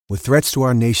With threats to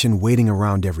our nation waiting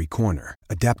around every corner,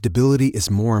 adaptability is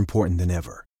more important than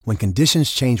ever. When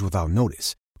conditions change without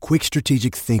notice, quick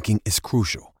strategic thinking is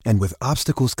crucial. And with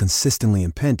obstacles consistently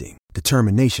impending,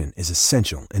 determination is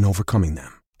essential in overcoming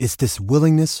them. It's this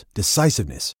willingness,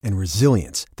 decisiveness, and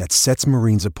resilience that sets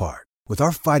Marines apart. With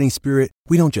our fighting spirit,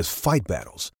 we don't just fight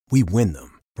battles, we win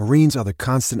them. Marines are the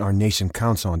constant our nation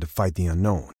counts on to fight the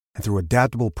unknown. And through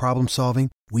adaptable problem solving,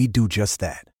 we do just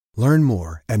that. Learn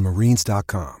more at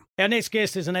marines.com. Our next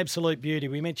guest is an absolute beauty.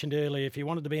 We mentioned earlier, if you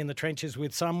wanted to be in the trenches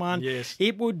with someone, yes,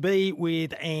 it would be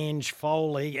with Ange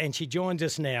Foley, and she joins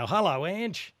us now. Hello,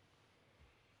 Ange.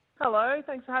 Hello,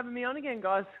 thanks for having me on again,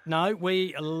 guys. No,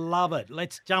 we love it.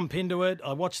 Let's jump into it.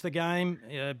 I watched the game,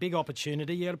 big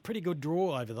opportunity. You had a pretty good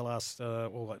draw over the last,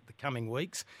 the coming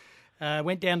weeks.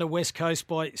 Went down to West Coast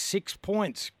by 6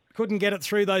 points. Couldn't get it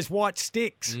through those white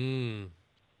sticks.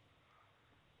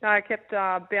 No, I kept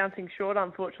bouncing short,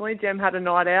 unfortunately. Jem had a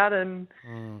night out and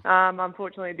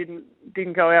unfortunately it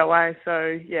didn't go our way.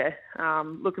 So, yeah,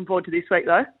 looking forward to this week,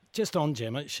 though. Just on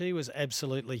Gemma, she was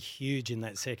absolutely huge in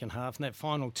that second half, and that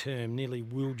final term nearly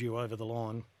willed you over the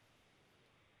line.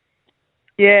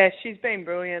 Yeah, she's been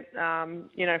brilliant,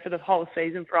 for the whole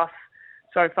season for us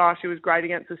so far. She was great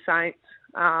against the Saints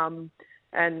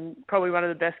and probably one of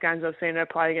the best games I've seen her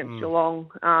play against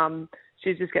Geelong.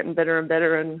 She's just getting better and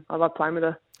better, and I love playing with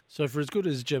her. So for as good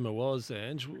as Gemma was,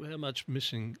 Ange, how much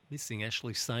missing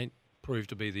Ashley Saint proved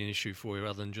to be the issue for you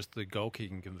other than just the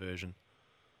goal-kicking conversion?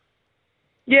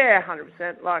 Yeah,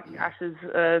 100%. Like, Ash is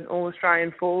an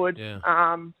all-Australian forward. Yeah.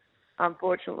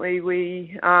 Unfortunately,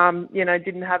 we,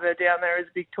 didn't have her down there as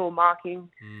a big, tall marking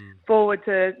forward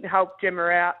to help Gemma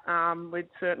out. We're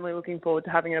certainly looking forward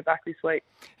to having her back this week.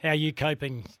 How are you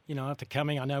coping, after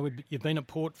coming? I know you've been at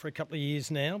Port for a couple of years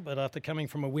now, but after coming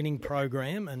from a winning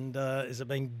program, and has it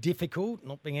been difficult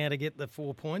not being able to get the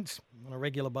 4 points on a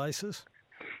regular basis?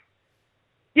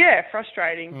 Yeah,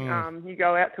 frustrating. You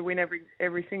go out to win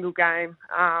every single game,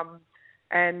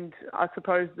 and I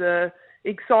suppose the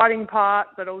exciting part,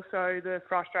 but also the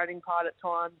frustrating part at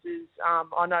times is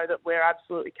I know that we're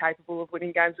absolutely capable of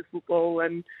winning games of football,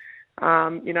 and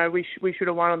we should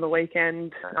have won on the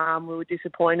weekend. We were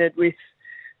disappointed with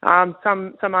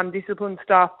some undisciplined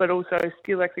stuff, but also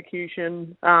skill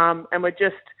execution, and we're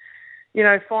just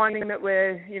finding that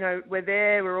we're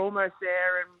there, we're almost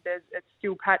there, and it's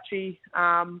still patchy.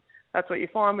 That's what you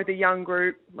find with a young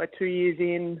group. We're 2 years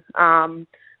in.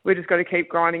 We've just got to keep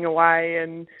grinding away,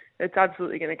 and it's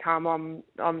absolutely going to come.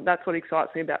 That's what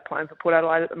excites me about playing for Port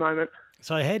Adelaide at the moment.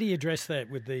 So how do you address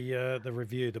that with the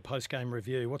review, the post-game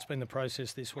review? What's been the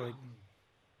process this week?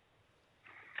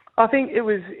 I think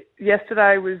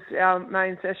yesterday was our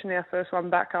main session, our first one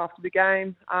back after the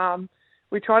game.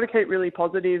 We try to keep really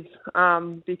positive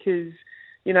because,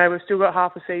 we've still got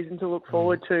half a season to look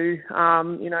forward to.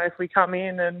 If we come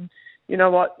in and,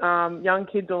 young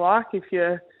kids are like, if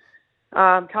you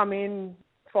come in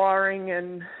firing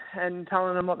and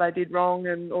telling them what they did wrong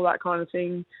and all that kind of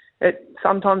thing, it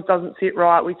sometimes doesn't sit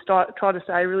right. We try to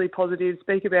stay really positive,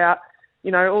 speak about,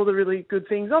 all the really good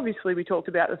things. Obviously, we talked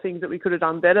about the things that we could have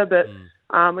done better, but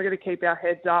we're going to keep our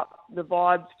heads up, the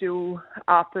vibe's still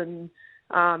up, and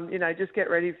just get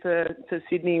ready for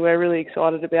Sydney. We're really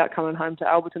excited about coming home to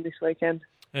Alberton this weekend.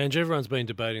 And everyone's been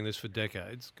debating this for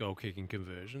decades, goal-kicking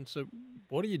conversion. So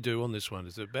what do you do on this one?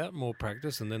 Is it about more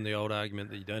practice and then the old argument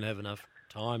that you don't have enough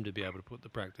time to be able to put the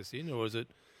practice in, or is it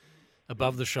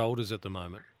above the shoulders at the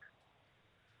moment?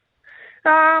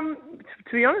 To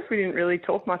be honest, we didn't really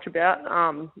talk much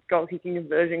about goal-kicking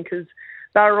conversion because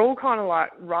they were all kind of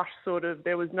like rush sort of.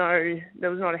 There was not a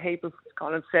heap of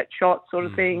kind of set shots sort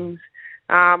of things.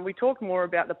 We talked more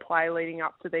about the play leading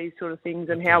up to these sort of things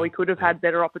and how we could have had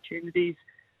better opportunities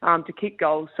to kick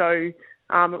goals. So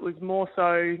it was more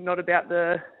so not about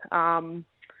the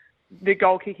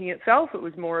goal kicking itself. It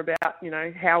was more about,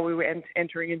 how we were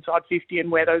entering inside 50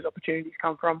 and where those opportunities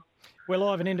come from. We're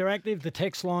live and interactive. The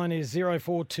text line is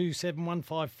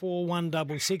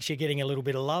 0427154166. You're getting a little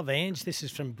bit of love, Ange. This is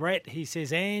from Brett. He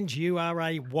says, Ange, you are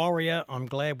a warrior. I'm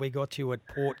glad we got you at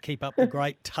Port. Keep up the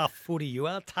great tough footy. You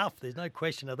are tough. There's no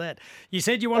question of that. You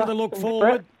said you wanted to look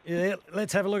forward. Yeah,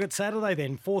 let's have a look at Saturday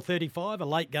then. 4:35, a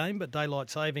late game, but daylight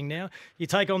saving now. You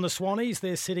take on the Swannies.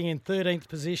 They're sitting in 13th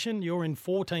position. You're in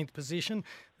 14th position.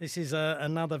 This is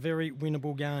another very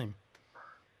winnable game.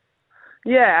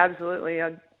 Yeah, absolutely.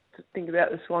 I think about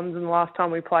the Swans, and the last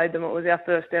time we played them, it was our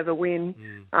first ever win.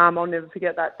 I'll never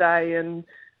forget that day, and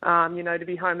to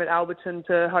be home at Alberton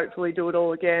to hopefully do it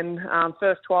all again.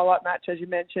 First twilight match, as you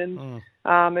mentioned.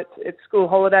 It's school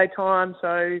holiday time,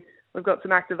 so we've got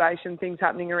some activation things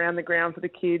happening around the ground for the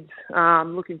kids.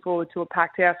 Looking forward to a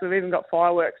packed house. We've even got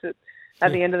fireworks at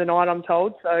the end of the night, I'm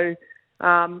told. So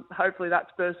hopefully that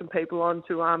spurs some people on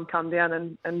to come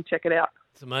down and check it out.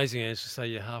 It's amazing, Ange, to say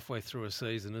you're halfway through a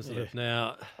season, isn't it?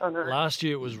 Now, I know. last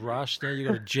year it was rushed. Now you've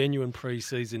got a genuine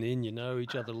pre-season in. You know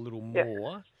each other a little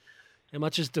more. How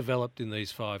much has developed in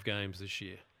these 5 games this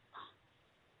year?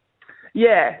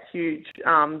 Yeah, huge.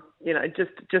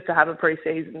 Just to have a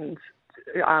pre-season,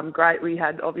 great. We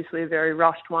had obviously a very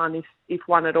rushed one, if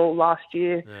one at all, last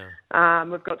year. Yeah.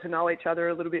 We've got to know each other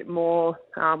a little bit more.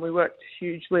 We worked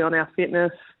hugely on our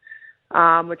fitness.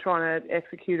 We're trying to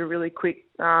execute a really quick,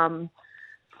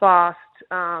 fast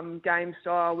game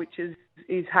style, which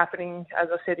is happening, as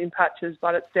I said, in patches,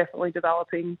 but it's definitely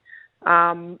developing.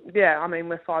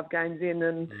 We're 5 games in,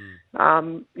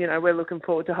 and we're looking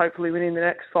forward to hopefully winning the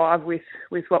next 5 with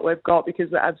what we've got, because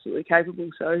we're absolutely capable.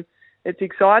 So it's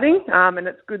exciting, and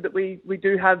it's good that we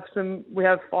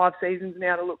have 5 seasons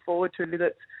now to look forward to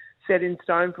that's set in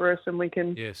stone for us, and we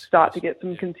can start to get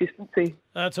some consistency.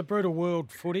 It's a brutal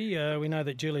world, footy. We know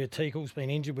that Julia Teakle's been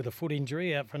injured with a foot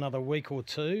injury, out for another week or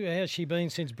 2. How's she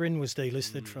been since Bryn was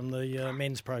delisted from the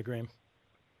men's program?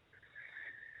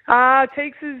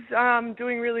 Teeks is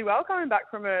doing really well coming back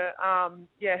from her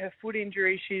foot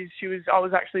injury. I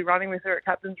was actually running with her at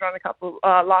Captain's Run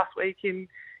last week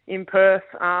in Perth.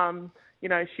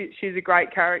 She's a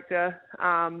great character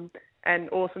and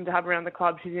awesome to have around the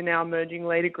club. She's in our emerging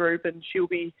leader group, and she'll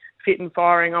be fit and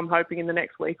firing, I'm hoping, in the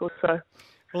next week or so.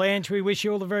 Well, Ange, we wish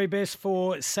you all the very best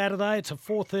for Saturday. It's a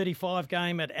 4:35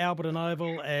 game at Alberton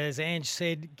Oval. As Ange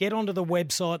said, get onto the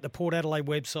website, the Port Adelaide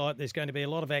website. There's going to be a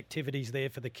lot of activities there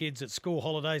for the kids at school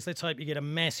holidays. Let's hope you get a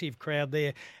massive crowd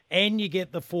there and you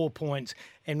get the 4 points.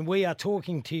 And we are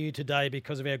talking to you today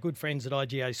because of our good friends at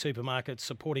IGA Supermarkets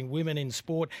supporting women in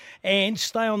sport. And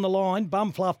stay on the line.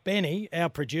 Bumfluff Benny, our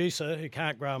producer, who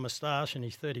can't grow a moustache and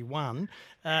he's 31,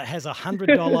 has a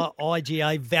 $100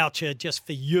 IGA voucher just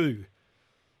for you.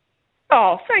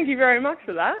 Oh, thank you very much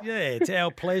for that. Yeah, it's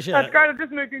our pleasure. That's great. I've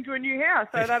just moved into a new house,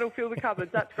 so that'll fill the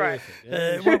cupboards. That's great.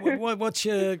 What's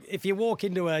your, if you walk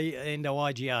into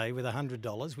IGA with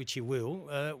 $100, which you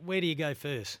will, where do you go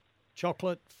first?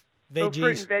 Chocolate, veggies? Well,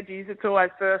 fruit and veggies. It's always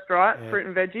first, right? Yep. Fruit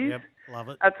and veggies. Yep, love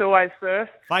it. That's always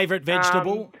first. Favourite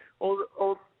vegetable? All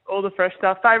the fresh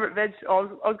stuff. Favourite veg? I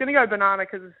was going to go banana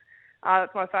because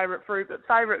that's my favourite fruit, but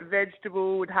favourite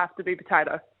vegetable would have to be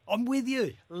potato. I'm with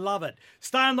you. Love it.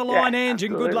 Stay on the line, Ange,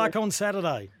 and good luck on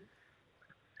Saturday.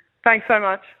 Thanks so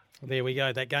much. There we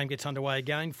go. That game gets underway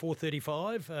again,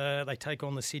 4:35. They take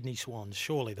on the Sydney Swans.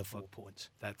 Surely the 4 points.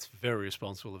 That's very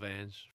responsible of Ange.